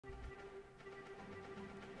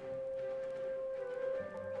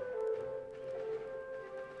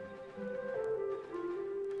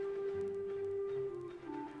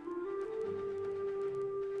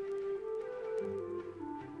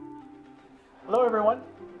Hello everyone,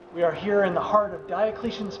 we are here in the heart of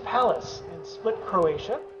Diocletian's Palace in Split,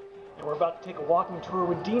 Croatia, and we're about to take a walking tour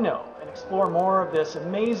with Dino and explore more of this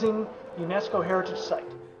amazing UNESCO heritage site.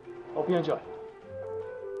 Hope you enjoy.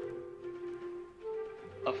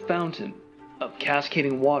 A fountain of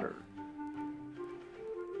cascading water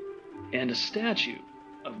and a statue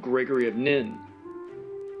of Gregory of Nin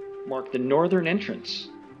mark the northern entrance,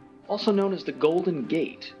 also known as the Golden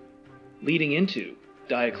Gate, leading into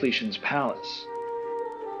Diocletian's Palace.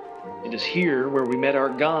 It is here where we met our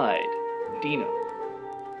guide, Dino.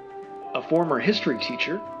 A former history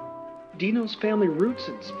teacher, Dino's family roots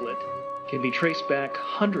in Split can be traced back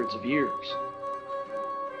hundreds of years.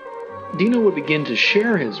 Dino would begin to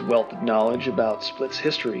share his wealth of knowledge about Split's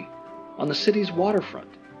history on the city's waterfront,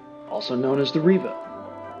 also known as the Riva.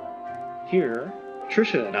 Here,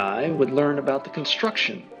 Tricia and I would learn about the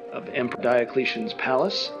construction of Emperor Diocletian's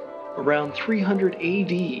palace around 300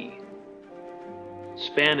 AD.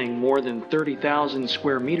 Spanning more than 30,000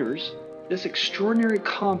 square meters, this extraordinary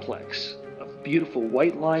complex of beautiful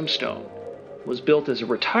white limestone was built as a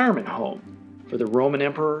retirement home for the Roman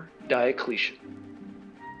Emperor Diocletian.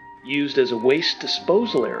 Used as a waste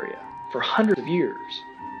disposal area for hundreds of years,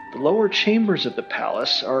 the lower chambers of the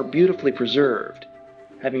palace are beautifully preserved,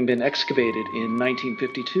 having been excavated in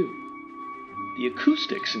 1952. The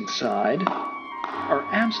acoustics inside are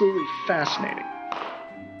absolutely fascinating.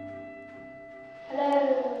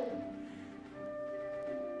 Hello.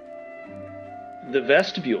 The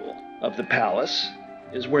vestibule of the palace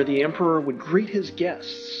is where the emperor would greet his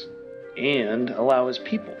guests and allow his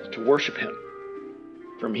people to worship him.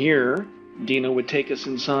 From here, Dino would take us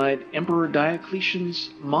inside Emperor Diocletian's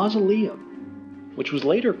mausoleum, which was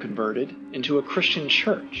later converted into a Christian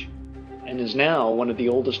church and is now one of the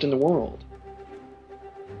oldest in the world.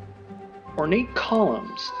 Ornate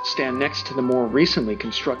columns stand next to the more recently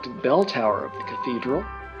constructed bell tower of the cathedral,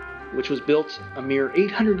 which was built a mere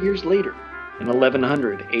 800 years later in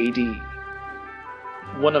 1100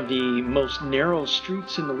 AD. One of the most narrow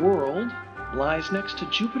streets in the world lies next to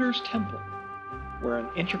Jupiter's temple, where an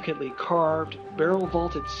intricately carved,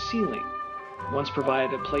 barrel-vaulted ceiling once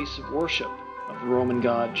provided a place of worship of the Roman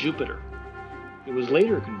god Jupiter. It was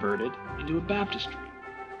later converted into a baptistry.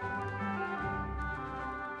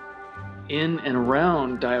 In and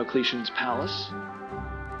around Diocletian's palace,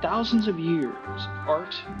 thousands of years of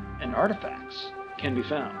art and artifacts can be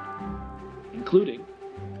found, including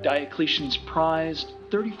Diocletian's prized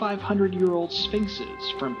 3,500-year-old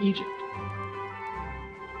sphinxes from Egypt.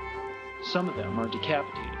 Some of them are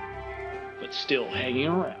decapitated, but still hanging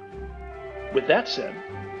around. With that said,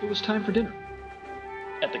 it was time for dinner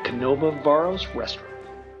at the Konoba Varoš restaurant.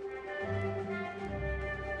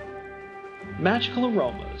 Magical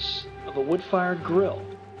aromas of a wood-fired grill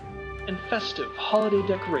and festive holiday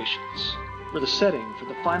decorations were the setting for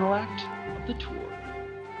the final act of the tour.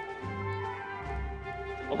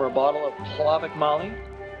 Over a bottle of Plavik Mali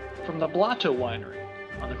from the Blato winery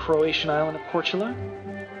on the Croatian island of Korčula,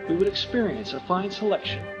 we would experience a fine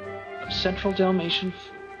selection of Central Dalmatian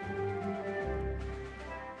food.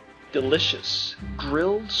 Delicious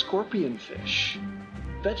grilled scorpion fish,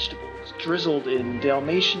 vegetables drizzled in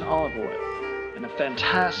Dalmatian olive oil, and a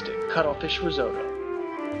fantastic cuttlefish risotto.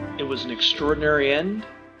 It was an extraordinary end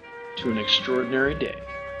to an extraordinary day.